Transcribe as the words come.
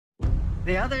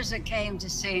The others that came to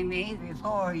see me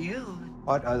before you,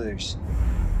 What others?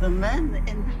 the men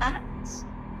in hats,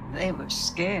 they were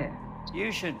scared.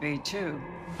 You should be too.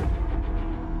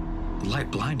 The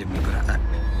light blinded me, but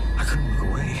I couldn't look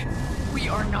away. We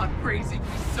are not crazy.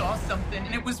 We saw something,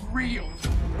 and it was real.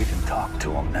 We can talk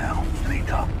to him now, and he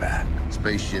talked back.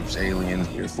 Spaceships, aliens,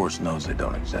 Air Force knows they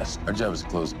don't exist. Our job is to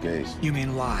close the case. You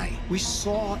mean lie? We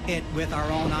saw it with our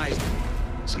own eyes.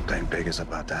 Something big is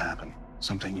about to happen.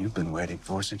 Something you've been waiting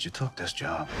for since you took this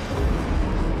job.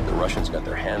 The Russians got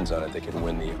their hands on it, they can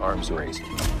win the arms race.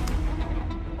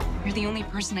 You're the only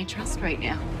person I trust right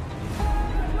now.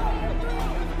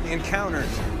 Encounters.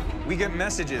 We get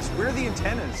messages. Where are the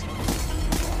antennas?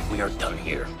 We are done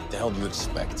here. What the hell do you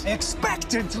expect?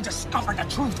 Expected to discover the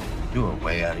truth. You are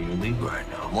way out of your league right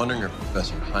now. I'm wondering if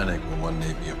Professor Hynek will one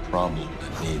day be a problem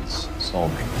that needs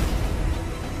solving.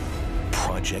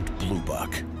 Project Blue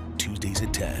Book, Tuesdays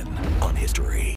at 10 on History.